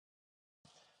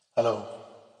Hello.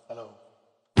 Hello.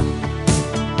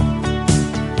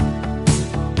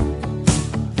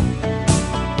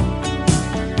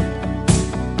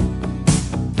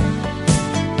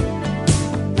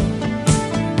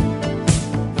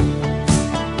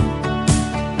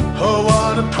 Oh,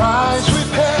 what a price we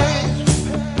pay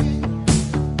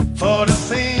for the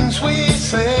things we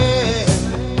say,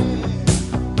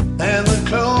 and the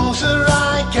closer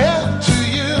I get to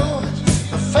you,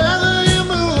 the further you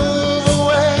move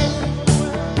away.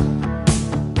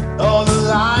 All the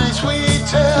lies we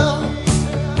tell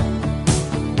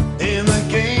in the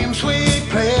games we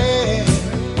play,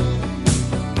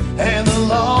 and the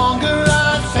longer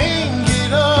I think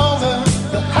it over,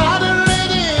 the harder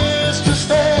it is to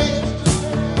stay.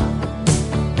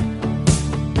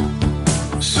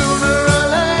 Sooner or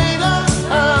later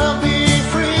I'll be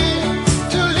free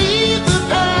to leave the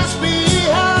past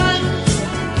behind.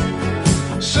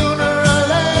 Sooner or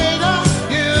later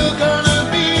you're gonna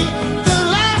be the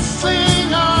last thing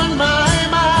on my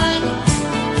mind.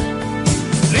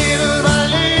 Little by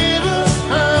little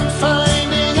I'm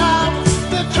finding out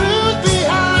the truth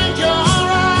behind your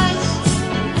eyes.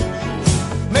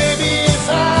 Maybe if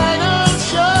I don't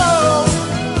show,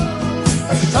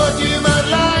 I thought you might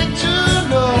like to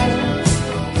know.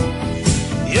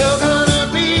 You're gonna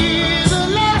be the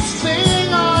last thing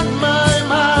on my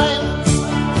mind.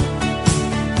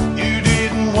 You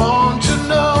didn't want to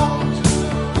know,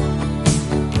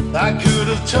 I could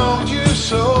have told you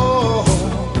so,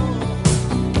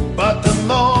 but the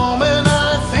moment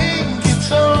I think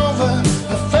it's over,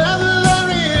 the further there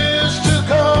is to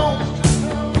go.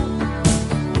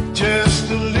 Just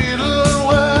a little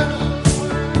word,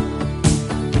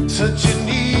 such an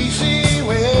easy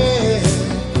way,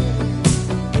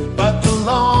 but the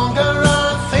longer I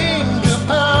think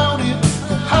about it,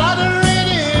 the harder it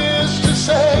is to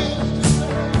say.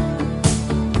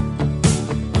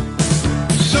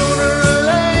 Sooner or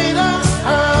later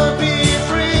I'll be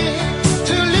free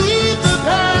to leave the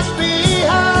past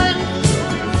behind.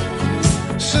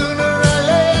 Sooner or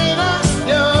later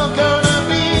you're gonna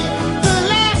be the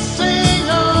last thing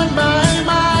on my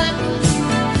mind.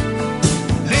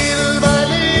 Little by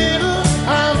little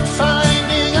I'm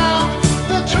finding out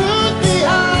the truth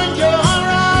behind your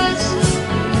eyes.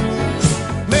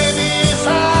 Maybe if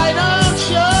I don't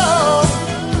show,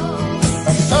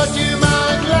 I thought you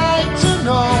might like to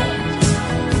know.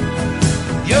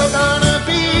 You're gonna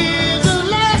be the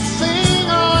last thing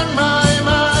on my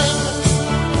mind.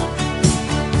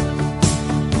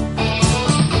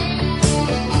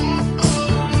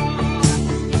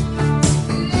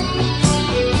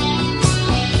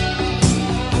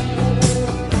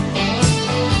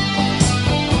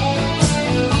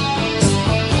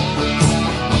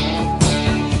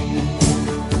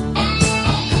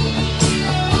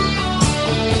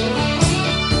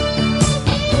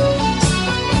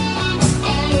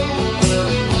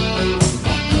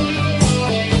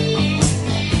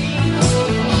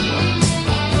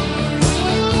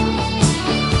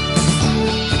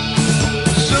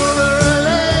 Sooner or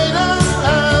later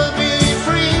I'll be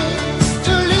free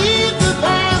to leave the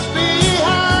past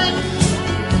behind.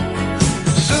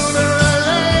 Sooner or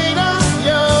later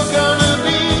you're gonna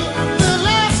be the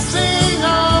last thing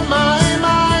on my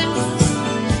mind.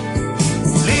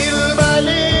 Little by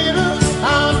little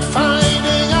I'm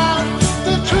finding out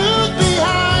the truth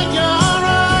behind your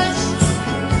eyes.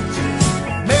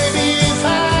 Maybe if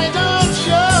I don't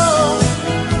show,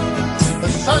 I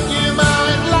thought you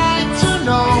might like to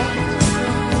know.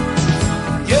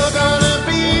 You're gonna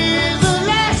be the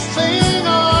last thing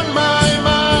on my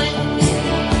mind.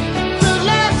 The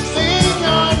last thing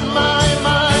on my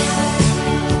mind.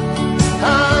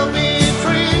 I'll be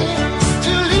free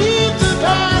to leave the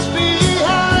past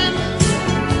behind.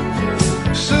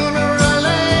 Sooner or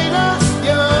later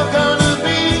you're gonna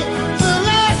be the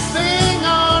last thing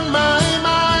on my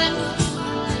mind.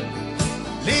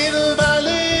 Little by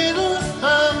little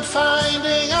I'm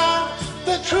finding out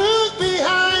the truth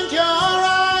behind your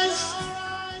eyes.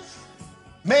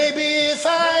 Maybe if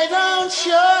I don't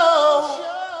show,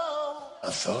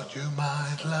 I thought you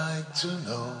might like to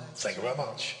know. Thank you very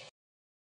much.